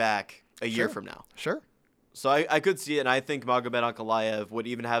going to be back a year from now. Sure. So I could see it, and I think Magomed Ankalaev would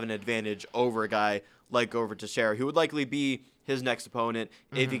even have an advantage over a guy like Glover Teixeira, who would likely be his next opponent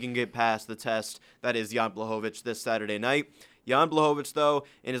if he can get past the test that is Jan Blachowicz this Saturday night. Jan Blachowicz, though,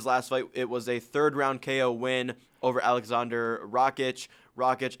 in his last fight, it was a third-round KO win over Alexander Rakic.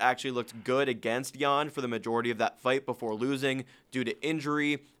 Rakic actually looked good against Jan for the majority of that fight before losing due to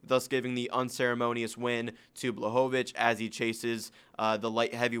injury, thus giving the unceremonious win to Blachowicz as he chases the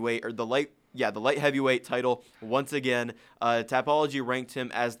light heavyweight title once again. Tapology ranked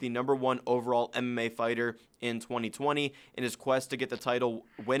him as the number 1 overall MMA fighter in 2020 in his quest to get the title,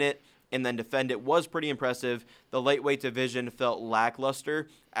 win it, and then defend it was pretty impressive. The lightweight division felt lackluster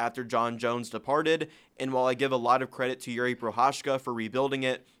after John Jones departed, and while I give a lot of credit to Yuri Prochazka for rebuilding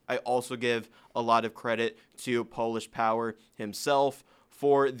it, I also give a lot of credit to Polish Power himself.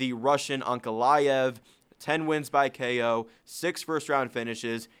 For the Russian Ankalaev, 10 wins by KO, 6 first-round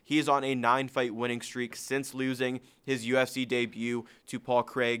finishes. He's on a 9-fight winning streak since losing his UFC debut to Paul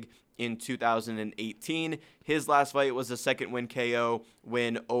Craig in 2018. His last fight was a second-win KO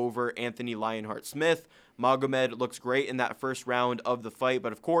win over Anthony Lionheart-Smith. Magomed looks great in that first round of the fight,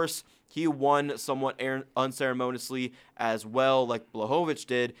 but of course, he won somewhat unceremoniously as well, like Blachowicz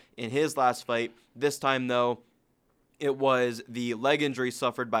did in his last fight. This time, though, it was the leg injury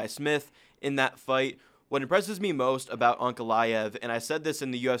suffered by Smith in that fight. What impresses me most about Ankalaev, and I said this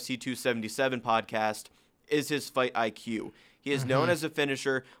in the UFC 277 podcast, is his fight IQ. He is known as a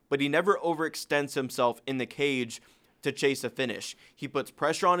finisher, but he never overextends himself in the cage to chase a finish. He puts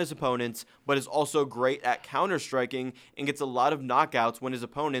pressure on his opponents, but is also great at counter-striking and gets a lot of knockouts when his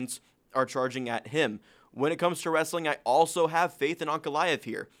opponents are charging at him. When it comes to wrestling, I also have faith in Ankalaev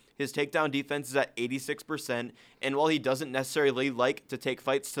here. His takedown defense is at 86%, and while he doesn't necessarily like to take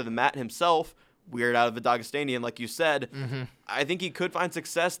fights to the mat himself, weird out of the Dagestanian, like you said, I think he could find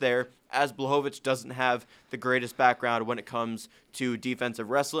success there, as Blachowicz doesn't have the greatest background when it comes to defensive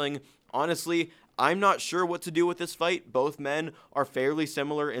wrestling. Honestly, I'm not sure what to do with this fight. Both men are fairly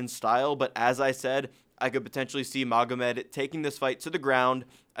similar in style, but as I said, I could potentially see Magomed taking this fight to the ground.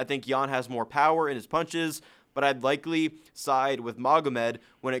 I think Jan has more power in his punches, but I'd likely side with Magomed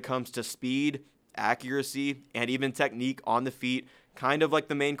when it comes to speed, accuracy, and even technique on the feet, kind of like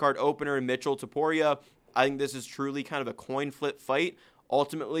the main card opener Mitchell Topuria I think this is truly kind of a coin flip fight.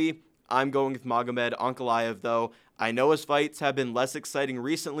 Ultimately, I'm going with Magomed Ankalaev, though. I know his fights have been less exciting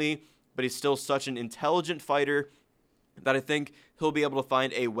recently, but he's still such an intelligent fighter that I think he'll be able to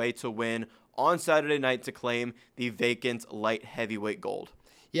find a way to win on Saturday night to claim the vacant light heavyweight gold.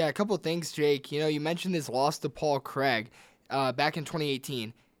 Yeah, a couple of things, Jake. You mentioned his loss to Paul Craig back in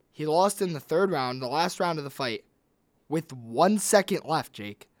 2018. He lost in the third round, the last round of the fight, with 1 second left,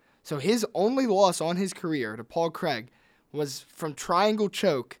 Jake. So his only loss on his career to Paul Craig was from triangle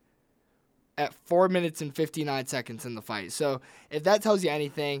choke at 4 minutes and 59 seconds in the fight. So if that tells you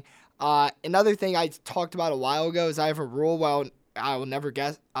anything, another thing I talked about a while ago is I have a rule where I will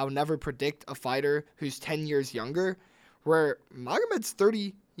never predict a fighter who's 10 years younger, where Magomed's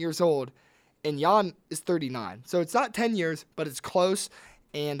 30 years old and Jan is 39. So it's not 10 years, but it's close.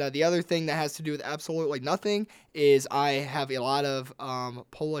 And the other thing that has to do with absolutely nothing is I have a lot of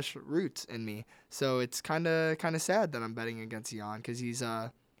Polish roots in me. So it's kind of sad that I'm betting against Jan because he's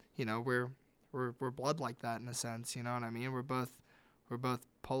we're blood like that in a sense. You know what I mean? We're both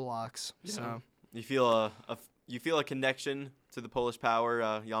Polacks. Yeah. So you feel a connection to the Polish power,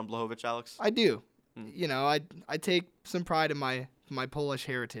 Jan Blachowicz, Alex? I do. I take some pride in my Polish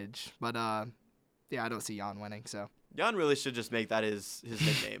heritage, but I don't see Jan winning. So Jan really should just make that his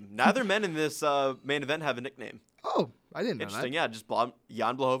nickname. Neither men in this main event have a nickname. Oh, I didn't know that. Interesting, yeah. Just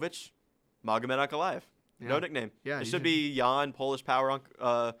Jan Blachowicz, Magomed Ankalaev. Yeah. No nickname. Yeah, it should be Jan Polish Power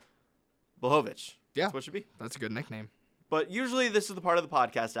Blachowicz. Yeah, that's what it should be. That's a good nickname. But usually this is the part of the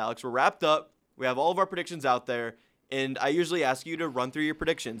podcast, Alex. We're wrapped up. We have all of our predictions out there, and I usually ask you to run through your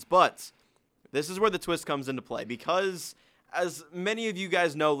predictions. But this is where the twist comes into play because, as many of you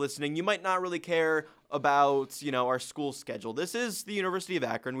guys know listening, you might not really care about, our school schedule. This is the University of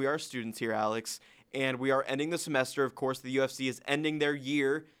Akron. We are students here, Alex, and we are ending the semester. Of course, the UFC is ending their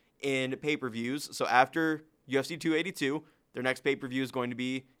year in pay-per-views. So after UFC 282, their next pay-per-view is going to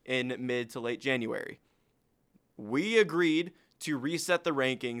be in mid to late January. We agreed to reset the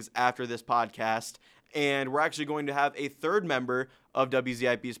rankings after this podcast, and we're actually going to have a third member of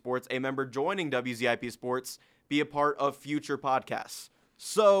WZIP Sports, a member joining WZIP Sports, be a part of future podcasts.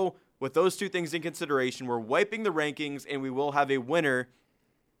 So with those two things in consideration, we're wiping the rankings, and we will have a winner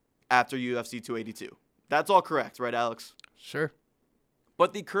after UFC 282. That's all correct, right, Alex? Sure.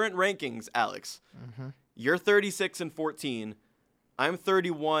 But the current rankings, Alex, you're 36-14. I'm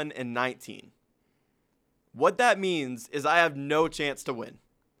 31-19. What that means is I have no chance to win.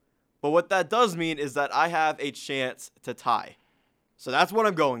 But what that does mean is that I have a chance to tie. So that's what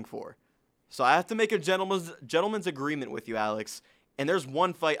I'm going for. So I have to make a gentleman's agreement with you, Alex. And there's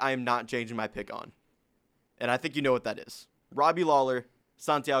one fight I am not changing my pick on. And I think you know what that is. Robbie Lawler,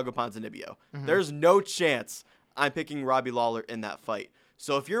 Santiago Ponzinibbio. There's no chance I'm picking Robbie Lawler in that fight.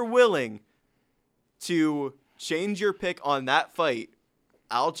 So if you're willing to change your pick on that fight,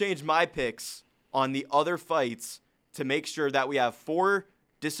 I'll change my picks on the other fights to make sure that we have 5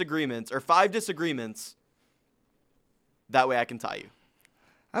 disagreements. That way I can tie you.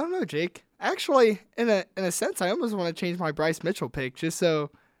 I don't know, Jake. Actually, in a sense, I almost want to change my Bryce Mitchell pick just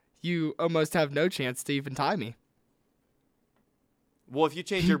so you almost have no chance to even tie me. Well, if you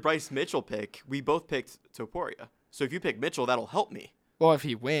change your Bryce Mitchell pick, we both picked Topuria. So if you pick Mitchell, that'll help me. Well, if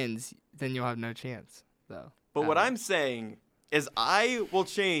he wins, then you'll have no chance, though. But what I'm saying is I will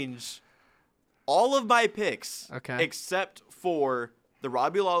change all of my picks except for the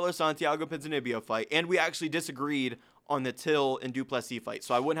Robbie Lawler-Santiago Ponzinibbio fight, and we actually disagreed on the Till and Duplessis fight,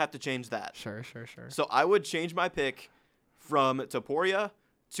 so I wouldn't have to change that. Sure. So I would change my pick from Topuria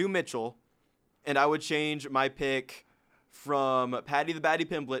to Mitchell, and I would change my pick from Paddy the Baddy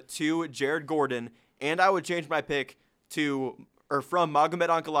Pimblett to Jared Gordon, and I would change my pick from Magomed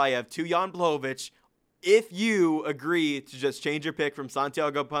Ankalaev to Jan Blachowicz if you agree to just change your pick from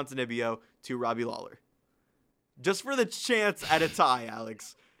Santiago Ponzinibbio to Robbie Lawler. Just for the chance at a tie,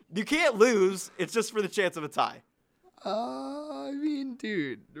 Alex. You can't lose. It's just for the chance of a tie. I mean,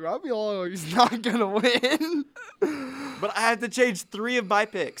 dude, Robbie Lawler is not going to win. But I have to change 3 of my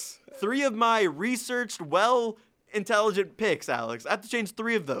picks. 3 of my researched, intelligent picks, Alex. I have to change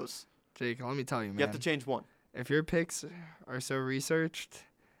 3 of those. Jake, let me tell you, man. You have to change 1. If your picks are so researched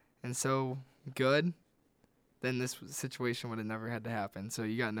and so good, then this situation would have never had to happen. So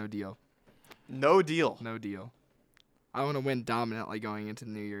you got no deal. No deal. No deal. I want to win dominantly going into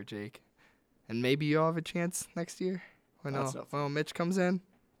the new year, Jake. And maybe you'll have a chance next year when Mitch comes in.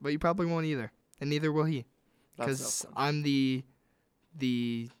 But you probably won't either. And neither will he. Because I'm the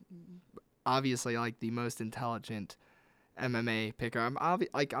obviously like the most intelligent MMA picker. I'm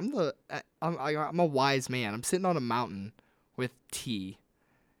a wise man. I'm sitting on a mountain with tea,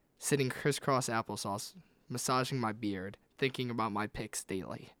 sitting crisscross applesauce, massaging my beard, thinking about my picks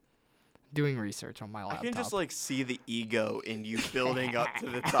daily, doing research on my laptop. I can just see the ego in you building up to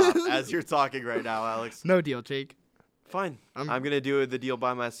the top as you're talking right now, Alex. No deal, Jake. Fine. I'm going to do the deal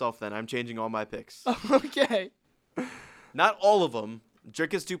by myself then. I'm changing all my picks. Okay. Not all of them.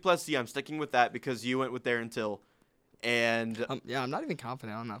 Drickus Duplessis, I'm sticking with that because you went with Darren Till. And yeah, I'm not even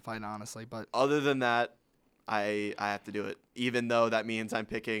confident on that fight, honestly. But other than that, I have to do it, even though that means I'm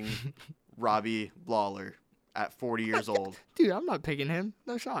picking Robbie Lawler at 40 years old. Dude, I'm not picking him.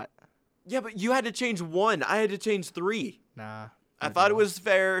 No shot. Yeah, but you had to change one. I had to change three. Nah. I thought it was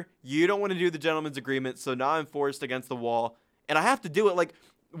fair. You don't want to do the gentleman's agreement, so now I'm forced against the wall. And I have to do it.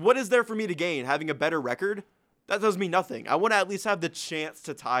 What is there for me to gain? Having a better record? That does me nothing. I want to at least have the chance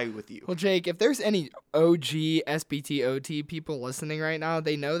to tie with you. Well, Jake, if there's any OG SBT OT people listening right now,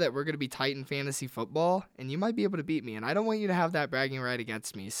 they know that we're going to be tight in fantasy football, and you might be able to beat me. And I don't want you to have that bragging right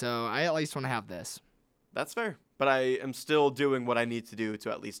against me, so I at least want to have this. That's fair. But I am still doing what I need to do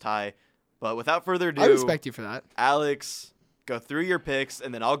to at least tie. But without further ado, I respect you for that. Alex, go through your picks,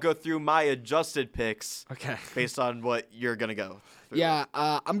 and then I'll go through my adjusted picks. Okay. Based on what you're going to go through. Yeah,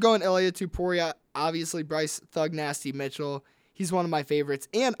 I'm going Ilia Topuria. Obviously, Bryce Thug Nasty Mitchell. He's one of my favorites.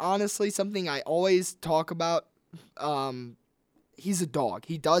 And honestly, something I always talk about, he's a dog.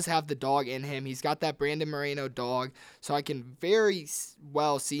 He does have the dog in him. He's got that Brandon Moreno dog. So I can very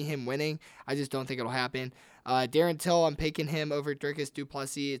well see him winning. I just don't think it'll happen. Darren Till, I'm picking him over Drickus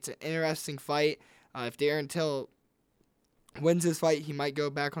Duplessis. It's an interesting fight. If Darren Till wins this fight, he might go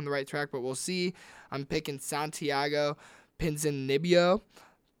back on the right track, but we'll see. I'm picking Santiago Ponzinibbio,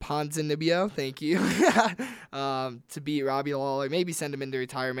 thank you, to beat Robbie Lawler. Maybe send him into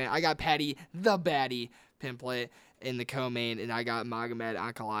retirement. I got Patty the Batty Pimplett in the co-main, and I got Magomed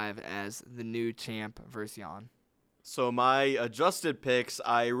Ankalaev as the new champ versus Jan. So my adjusted picks,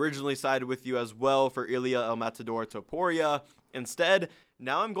 I originally sided with you as well for Ilia El Matador Topuria. Instead,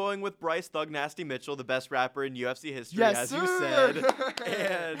 now I'm going with Bryce Thug Nasty Mitchell, the best rapper in UFC history, you said.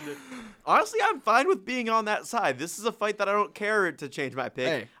 And honestly, I'm fine with being on that side. This is a fight that I don't care to change my pick.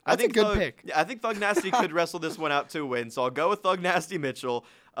 Hey, that's a good pick. I think Thug Nasty could wrestle this one out to win, so I'll go with Thug Nasty Mitchell.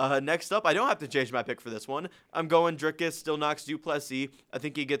 Next up, I don't have to change my pick for this one. I'm going Drickus Still Knocks Duplessis. I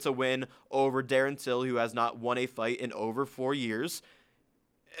think he gets a win over Darren Till, who has not won a fight in over 4 years.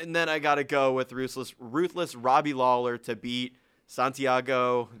 And then I got to go with ruthless Robbie Lawler to beat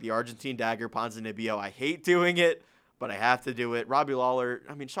Santiago, the Argentine Dagger, Ponzinibbio. I hate doing it, but I have to do it. Robbie Lawler,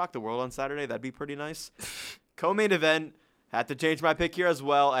 shock the world on Saturday. That'd be pretty nice. Co-main event, had to change my pick here as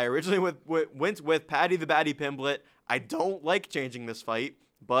well. I originally went with Patty the Batty Pimblett. I don't like changing this fight,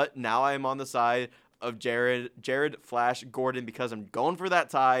 but now I am on the side of Jared Flash Gordon because I'm going for that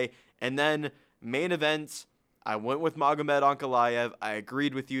tie. And then main event, I went with Magomed Ankalaev. I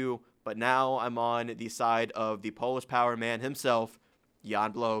agreed with you. But now I'm on the side of the Polish power man himself,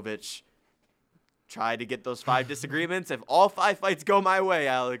 Jan Blachowicz. Try to get those 5 disagreements. If all 5 fights go my way,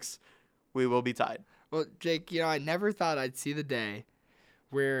 Alex, we will be tied. Well, Jake, I never thought I'd see the day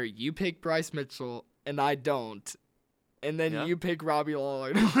where you pick Bryce Mitchell and I don't, and then you pick Robbie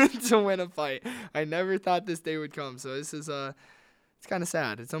Lawler to win a fight. I never thought this day would come. So this is it's kind of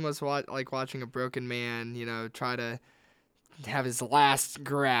sad. It's almost like watching a broken man, try to have his last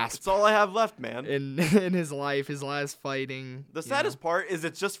grasp. That's all I have left, man. In his life, his last fighting. The saddest part is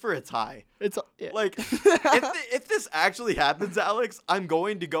it's just for a tie. It's if this actually happens, Alex, I'm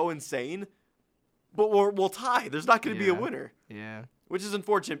going to go insane. But we'll tie. There's not going to be a winner. Yeah. Which is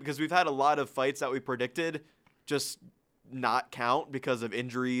unfortunate because we've had a lot of fights that we predicted just not count because of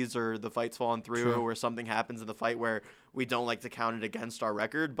injuries or the fights falling through or something happens in the fight where we don't like to count it against our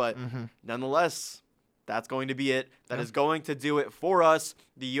record. But nonetheless, that's going to be it. That is going to do it for us,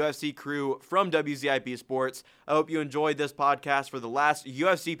 the UFC crew from WZIP Sports. I hope you enjoyed this podcast for the last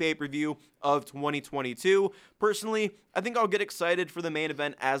UFC pay-per-view of 2022. Personally, I think I'll get excited for the main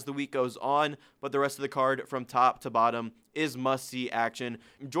event as the week goes on, but the rest of the card from top to bottom is must-see action.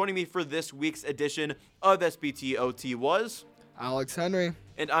 Joining me for this week's edition of SBT OT was Alex Henry.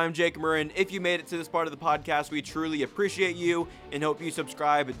 And I'm Jake Murren. If you made it to this part of the podcast, we truly appreciate you and hope you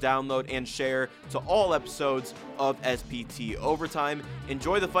subscribe, download, and share to all episodes of SPT Overtime.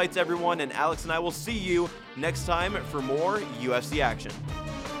 Enjoy the fights, everyone, and Alex and I will see you next time for more UFC action.